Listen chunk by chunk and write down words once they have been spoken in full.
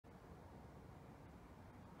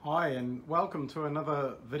Hi and welcome to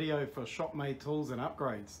another video for Shopmade Tools and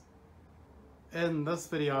Upgrades. In this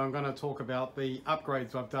video I'm going to talk about the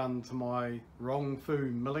upgrades I've done to my Rong Fu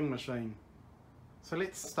milling machine. So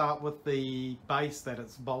let's start with the base that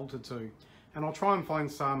it's bolted to, and I'll try and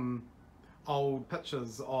find some old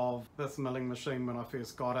pictures of this milling machine when I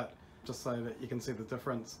first got it, just so that you can see the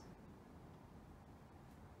difference.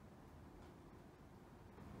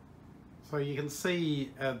 So you can see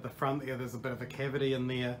at the front there's a bit of a cavity in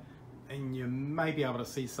there, and you may be able to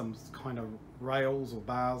see some kind of rails or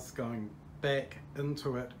bars going back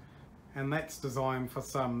into it, and that's designed for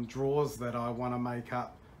some drawers that I want to make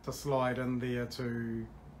up to slide in there to,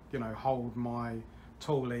 you know, hold my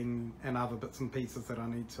tooling and other bits and pieces that I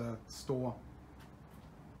need to store.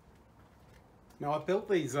 Now I built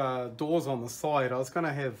these doors on the side. I was going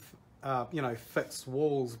to have you know, fixed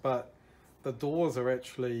walls, but the doors are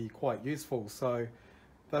actually quite useful. So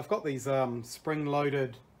they've got these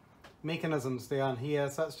spring-loaded mechanisms down here.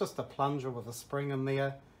 So it's just a plunger with a spring in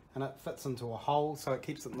there, and it fits into a hole, so it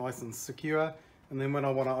keeps it nice and secure. And then when I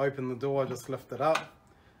want to open the door, I just lift it up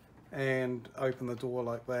and open the door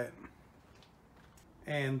like that.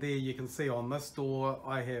 And there you can see on this door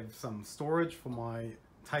I have some storage for my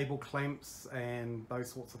table clamps and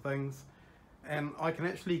those sorts of things. And I can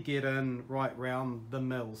actually get in right round the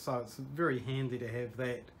mill, so it's very handy to have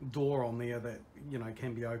that door on there that, you know,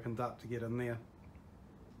 can be opened up to get in there.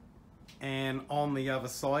 And on the other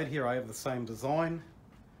side here I have the same design,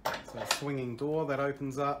 so a swinging door that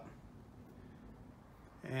opens up,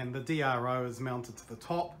 and the DRO is mounted to the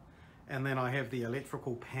top, and then I have the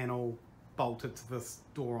electrical panel bolted to this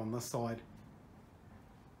door on this side.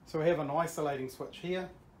 So we have an isolating switch here.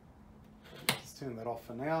 Let's turn that off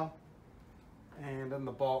for now. And in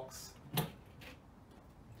the box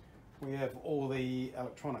we have all the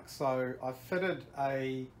electronics. So I fitted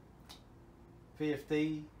a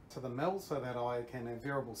VFD to the mill so that I can have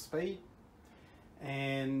variable speed,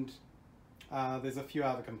 and there's a few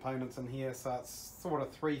other components in here. So it's sort of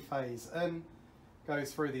three-phase in,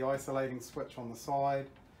 goes through the isolating switch on the side,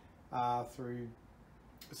 through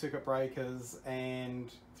circuit breakers and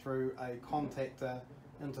through a contactor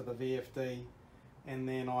into the VFD. And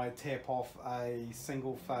then I tap off a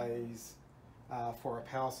single phase for a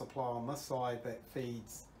power supply on this side that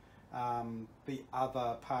feeds the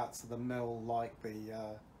other parts of the mill, like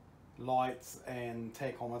the lights and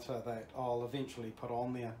tachometer that I'll eventually put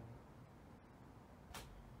on there.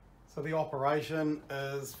 So the operation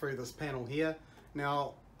is through this panel here.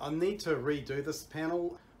 Now I need to redo this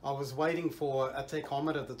panel. I was waiting for a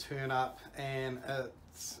tachometer to turn up, and it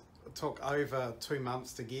took over 2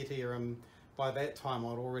 months to get here, and by that time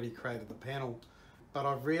I'd already created the panel. But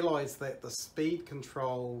I've realized that the speed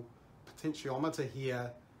control potentiometer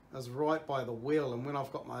here is right by the wheel, and when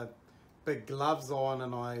I've got my big gloves on,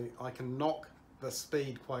 and I can knock the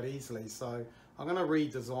speed quite easily. So I'm going to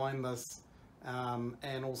redesign this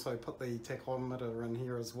and also put the tachometer in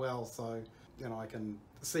here as well, so, you know, I can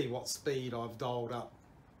see what speed I've dialed up.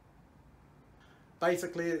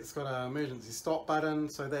 Basically it's got an emergency stop button,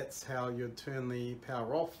 so that's how you'd turn the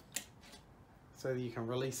power off, so you can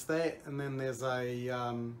release that. And then there's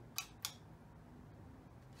a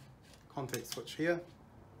contact switch here,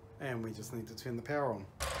 and we just need to turn the power on.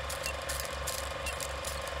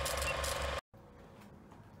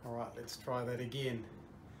 Alright, let's try that again.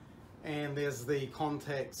 And there's the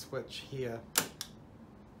contact switch here.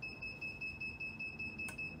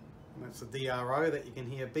 And that's the DRO that you can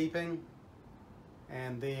hear beeping.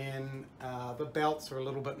 And then the belts are a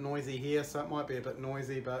little bit noisy here, so it might be a bit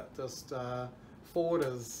noisy, but just forward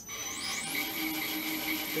is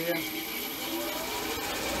there.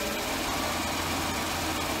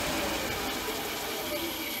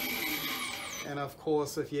 And of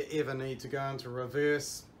course, if you ever need to go into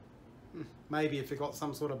reverse, maybe if you've got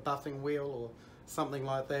some sort of buffing wheel or something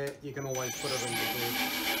like that, you can always put it in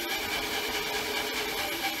reverse.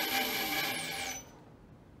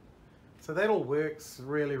 So that all works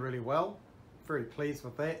really, really well. Very pleased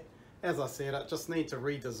with that. As I said, I just need to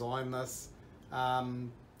redesign this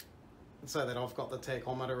so that I've got the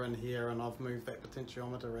tachometer in here, and I've moved that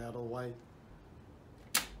potentiometer out of the way.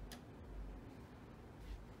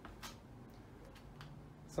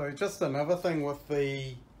 So just another thing with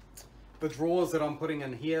the drawers that I'm putting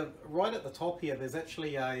in here, right at the top here there's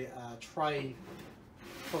actually a tray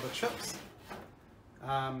for the chips.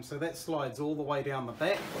 So that slides all the way down the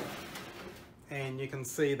back, and you can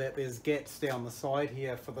see that there's gaps down the side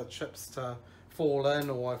here for the chips to fall in,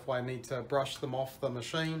 or if I need to brush them off the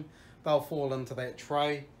machine, they'll fall into that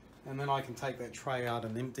tray, and then I can take that tray out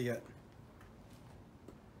and empty it.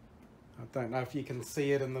 I don't know if you can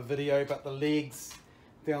see it in the video, but the legs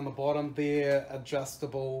down the bottom, they're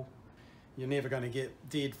adjustable. You're never going to get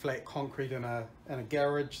dead flat concrete in a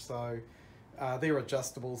garage, so they're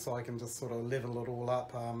adjustable, so I can just sort of level it all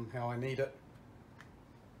up how I need it.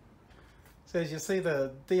 So as you see,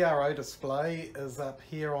 the DRO display is up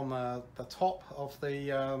here on the top of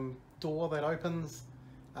the door that opens,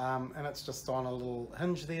 and it's just on a little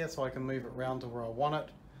hinge there, so I can move it around to where I want it.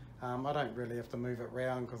 I don't really have to move it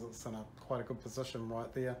around because it's in quite a good position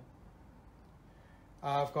right there.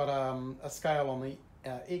 I've got a scale on the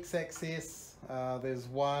x-axis. There's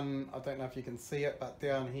one, I don't know if you can see it, but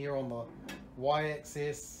down here on the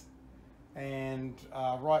y-axis, and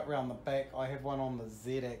right around the back I have one on the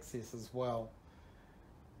z-axis as well.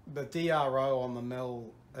 The DRO on the mill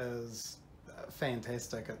is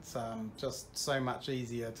fantastic. It's just so much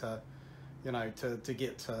easier to, you know, to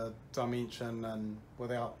get to dimension and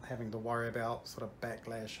without having to worry about sort of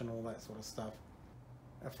backlash and all that sort of stuff.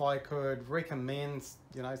 If I could recommend,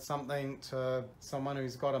 you know, something to someone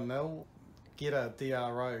who's got a mill, get a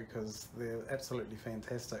DRO, because they're absolutely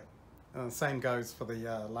fantastic. And the same goes for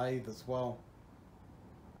the lathe as well.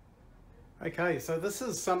 Okay, so this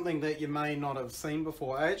is something that you may not have seen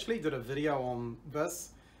before. I actually did a video on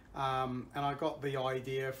this, and I got the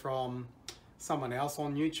idea from someone else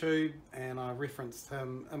on YouTube, and I referenced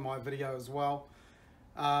him in my video as well.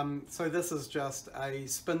 So this is just a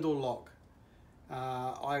spindle lock.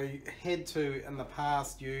 I had to in the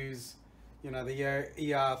past use, you know, the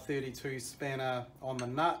ER32 spanner on the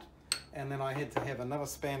nut, and then I had to have another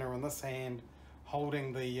spanner in this hand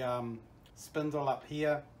holding the spindle up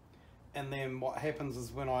here, and then what happens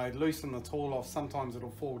is when I loosen the tool off, sometimes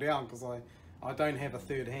it'll fall down because I don't have a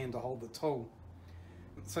third hand to hold the tool.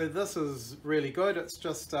 So this is really good. It's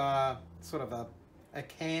just sort of a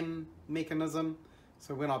cam mechanism,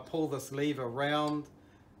 so when I pull this lever around,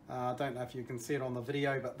 I don't know if you can see it on the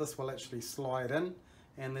video, but this will actually slide in,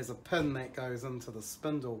 and there's a pin that goes into the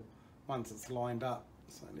spindle once it's lined up.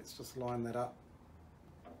 So let's just line that up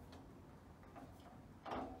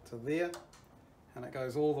to there, and it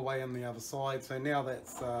goes all the way in the other side. So now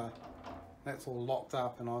that's all locked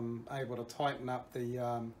up, and I'm able to tighten up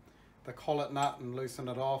the collet nut and loosen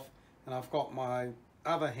it off, and I've got my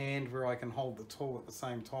other hand where I can hold the tool at the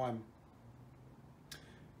same time.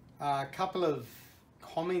 A couple of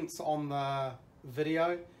comments on the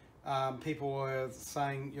video, people were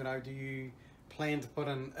saying, you know, do you plan to put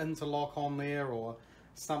an interlock on there or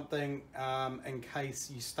something in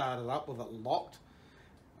case you started up with it locked?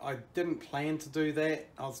 I didn't plan to do that.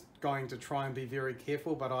 I was going to try and be very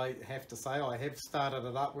careful, but I have to say I have started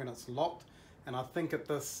it up when it's locked, and I think at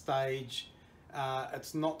this stage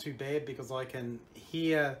it's not too bad because I can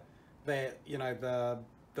hear that, you know, the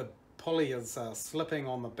pulley is slipping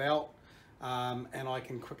on the belt, and I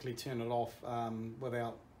can quickly turn it off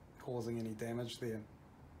without causing any damage there.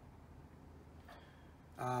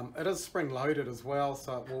 It is spring loaded as well,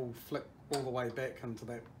 so it will flick all the way back into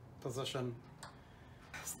that position.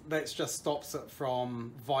 That just stops it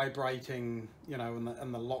from vibrating, you know,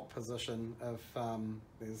 in the lock position if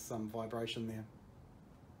there's some vibration there.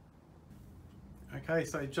 Okay,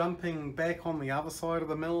 so jumping back on the other side of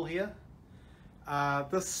the mill here,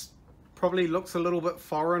 this probably looks a little bit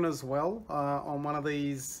foreign as well on one of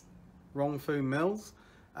these Rongfu mills,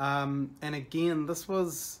 and again, this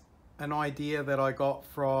was an idea that I got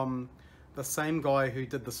from the same guy who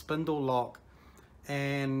did the spindle lock,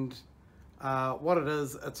 and what it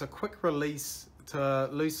is, it's a quick release to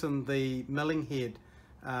loosen the milling head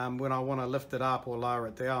when I want to lift it up or lower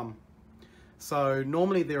it down. So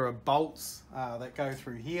normally there are bolts that go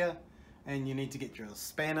through here, and you need to get your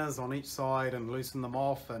spanners on each side and loosen them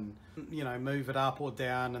off, and, you know, move it up or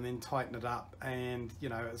down and then tighten it up, and, you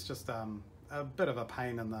know, it's just a bit of a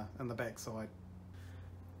pain in the backside.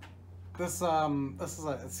 This is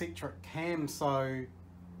an eccentric cam, so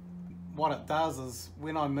what it does is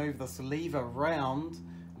when I move this lever around,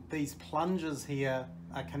 these plungers here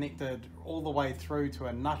are connected all the way through to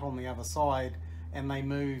a nut on the other side, and they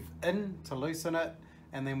move in to loosen it,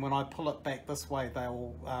 and then when I pull it back this way,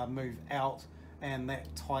 they'll move out, and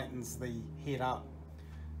that tightens the head up.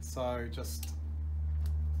 So just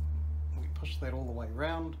we push that all the way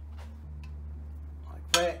around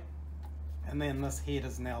like that, and then this head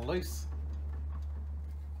is now loose,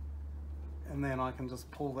 and then I can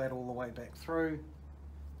just pull that all the way back through,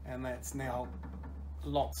 and that's now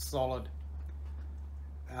locked solid.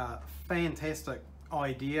 Fantastic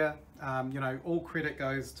idea. You know, all credit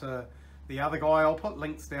goes to the other guy. I'll put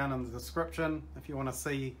links down in the description if you want to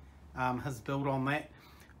see his build on that.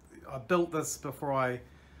 I built this before I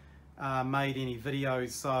made any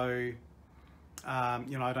videos, so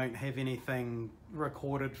you know, I don't have anything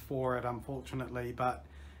recorded for it, unfortunately, but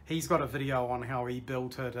he's got a video on how he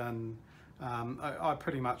built it, and I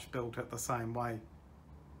pretty much built it the same way.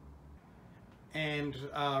 And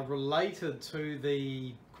related to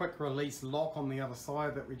the quick release lock on the other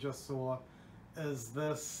side that we just saw is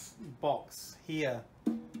this box here.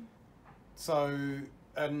 So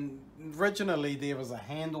originally there was a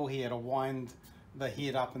handle here to wind the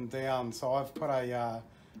head up and down, so I've put a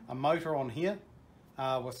motor on here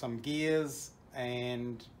with some gears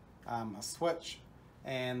and a switch,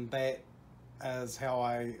 and that is how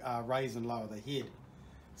I raise and lower the head.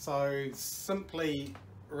 So simply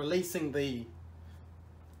releasing the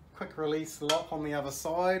quick release lock on the other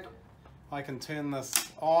side, I can turn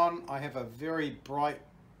this on. I have a very bright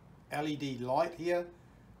LED light here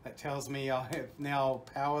that tells me I have now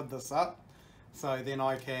powered this up, so then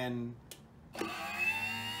I can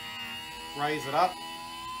raise it up,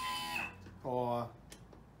 or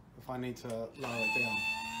if I need to lower it down.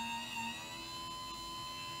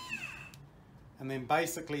 And then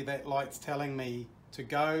basically that light's telling me to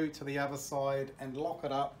go to the other side and lock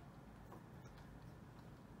it up,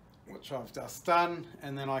 which I've just done,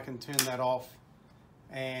 and then I can turn that off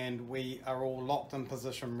and we are all locked in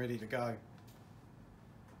position, ready to go.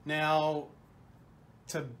 Now,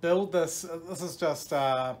 to build this, this is just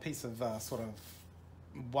a piece of sort of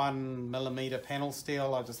 1mm panel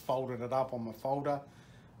steel. I just folded it up on my folder.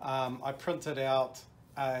 I printed out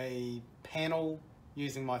a panel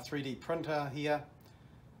using my 3D printer here,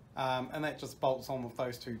 and that just bolts on with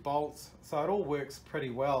those two bolts, so it all works pretty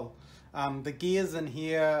well. The gears in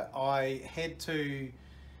here, I had to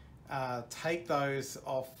take those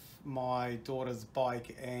off my daughter's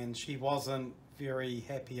bike, and she wasn't very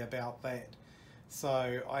happy about that,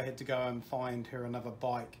 so I had to go and find her another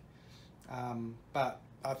bike, but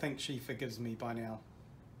I think she forgives me by now.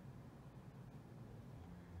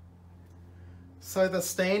 So the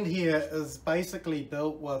stand here is basically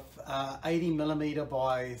built with 80mm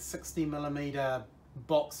by 60mm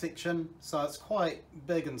box section, so it's quite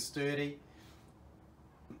big and sturdy.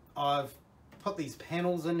 I've put these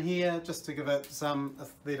panels in here just to give it some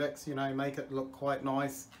aesthetics, you know, make it look quite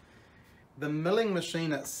nice. The milling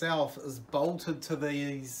machine itself is bolted to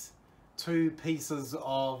these two pieces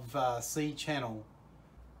of C-channel,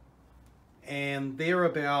 and they're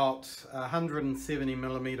about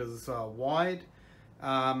 170mm wide,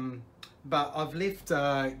 but I've left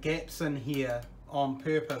gaps in here on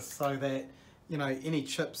purpose so that, you know, any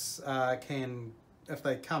chips can, if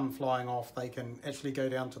they come flying off, they can actually go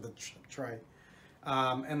down to the chip tray.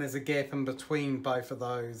 And there's a gap in between both of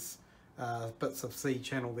those bits of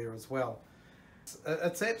C-channel there as well.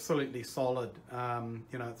 It's absolutely solid,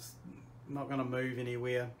 you know, it's not going to move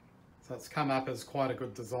anywhere, so it's come up as quite a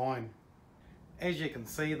good design. As you can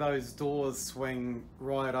see, those doors swing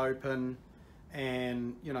right open,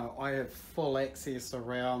 and you know, I have full access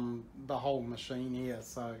around the whole machine here,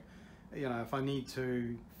 so you know, if I need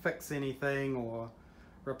to fix anything or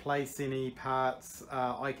replace any parts,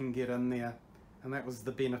 I can get in there, and that was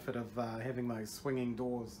the benefit of having those swinging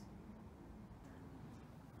doors.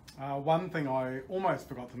 One thing I almost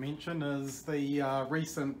forgot to mention is the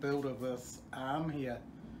recent build of this arm here,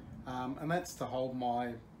 and that's to hold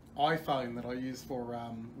my iPhone that I use for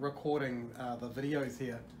recording the videos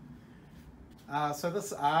here. So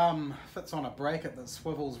this arm fits on a bracket that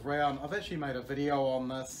swivels round. I've actually made a video on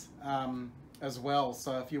this as well,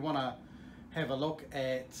 so if you want to have a look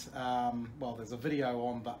at, well, there's a video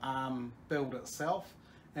on the arm build itself,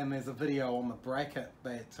 and there's a video on the bracket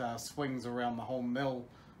that swings around the whole mill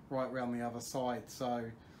right around the other side, so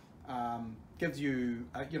gives you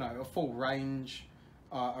you know, a full range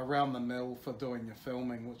around the mill for doing your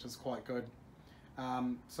filming, which is quite good.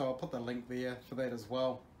 So I'll put the link there for that as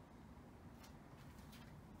well.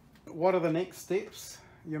 What are the next steps,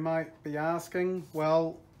 you might be asking?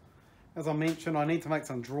 Well, as I mentioned, I need to make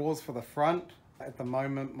some drawers for the front. At the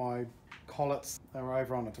moment my collets are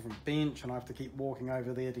over on a different bench and I have to keep walking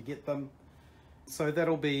over there to get them. So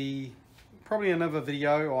that'll be probably another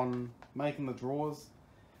video on making the drawers.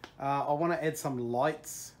 I want to add some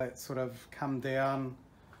lights that sort of come down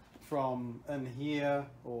from in here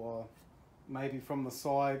or maybe from the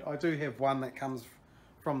side. I do have one that comes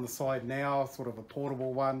from the side now, sort of a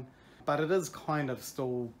portable one, but it is kind of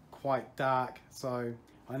still quite dark, so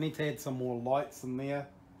I need to add some more lights in there.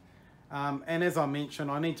 And as I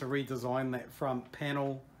mentioned, I need to redesign that front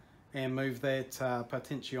panel and move that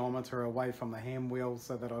potentiometer away from the hand wheel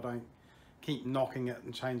so that I don't keep knocking it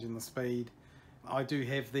and changing the speed. I do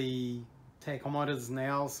have the tachometers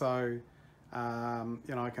now, so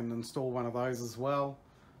you know, I can install one of those as well.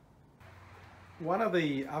 One of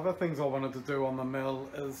the other things I wanted to do on the mill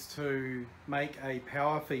is to make a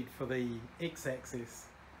power feed for the X-axis.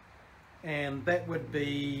 and that would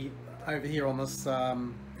be over here on this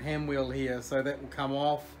hand wheel here, so that will come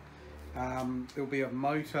off. There'll be a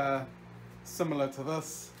motor similar to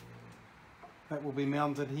this that will be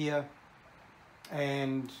mounted here,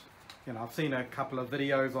 and you know, I've seen a couple of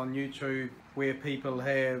videos on YouTube where people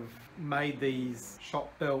have made these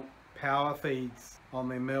shop built power feeds on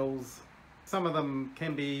their mills. Some of them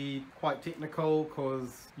can be quite technical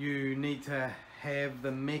because you need to have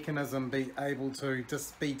the mechanism be able to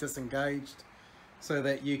just be disengaged so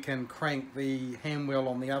that you can crank the hand wheel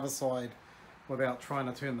on the other side without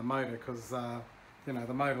trying to turn the motor, because you know,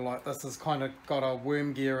 the motor like this has kind of got a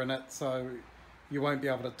worm gear in it, so you won't be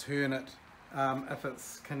able to turn it if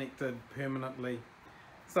it's connected permanently.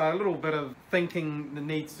 So a little bit of thinking that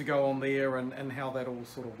needs to go on there and how that all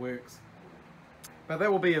sort of works. But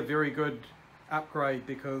that will be a very good upgrade,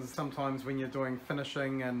 because sometimes when you're doing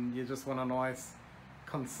finishing and you just want a nice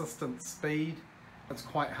consistent speed, it's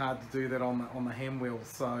quite hard to do that on the hand wheel,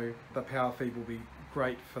 so the power feed will be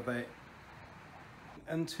great for that.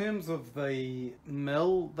 In terms of the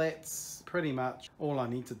mill, that's pretty much all I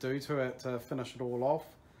need to do to it to finish it all off.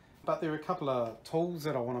 But there are a couple of tools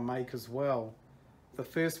that I want to make as well. The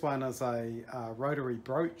first one is a rotary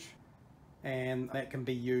broach, and that can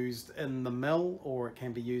be used in the mill or it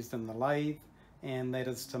can be used in the lathe, and that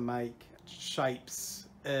is to make shapes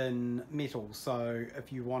in metal. So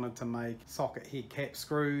if you wanted to make socket head cap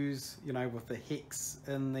screws, you know, with the hex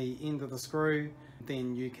in the end of the screw,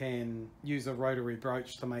 then you can use a rotary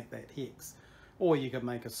broach to make that hex. Or you could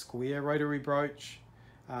make a square rotary broach,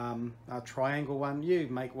 a triangle one, you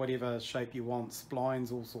make whatever shape you want,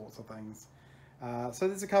 splines, all sorts of things. So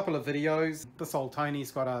there's a couple of videos. This old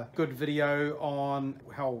Tony's got a good video on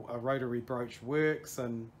how a rotary broach works,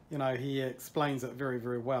 and you know, he explains it very,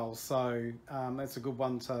 very well. So that's a good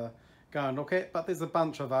one to go and look at. But there's a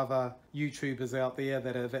bunch of other YouTubers out there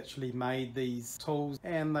that have actually made these tools,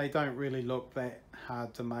 and they don't really look that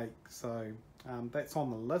hard to make. So that's on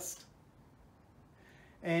the list.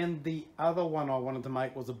 And the other one I wanted to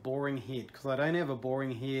make was a boring head, because I don't have a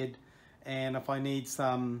boring head, and if I need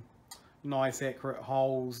some nice accurate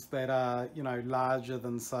holes that are, you know, larger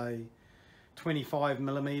than say 25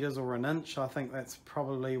 millimeters or an inch, I think that's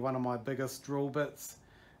probably one of my biggest drill bits.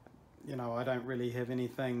 You know, I don't really have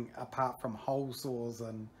anything apart from hole saws,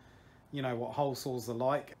 and you know what hole saws are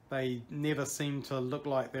like. They never seem to look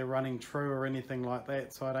like they're running true or anything like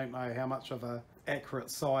that, so I don't know how much of a accurate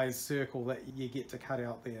size circle that you get to cut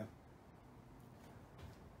out there.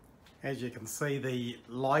 As you can see, the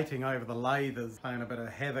lighting over the lathe is playing a bit of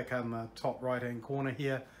havoc in the top right hand corner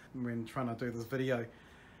here when trying to do this video.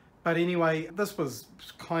 But anyway, this was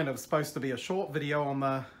kind of supposed to be a short video on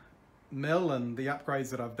the mill and the upgrades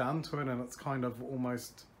that I've done to it, and it's kind of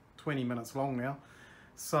almost 20 minutes long now.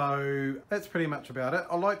 So that's pretty much about it.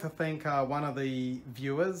 I'd like to thank one of the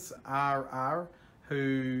viewers, RR,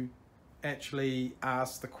 who actually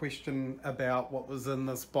asked the question about what was in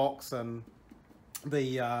this box and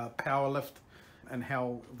the power lift and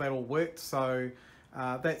how that all worked. So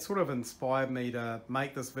that sort of inspired me to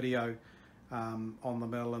make this video on the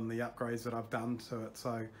mill and the upgrades that I've done to it.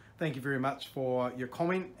 So thank you very much for your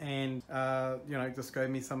comment, and you know, just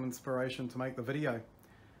gave me some inspiration to make the video.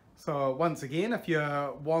 So once again, if you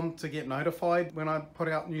want to get notified when I put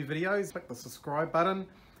out new videos, click the subscribe button,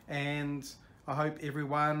 and I hope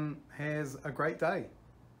everyone has a great day.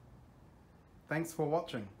 Thanks for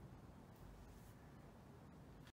watching.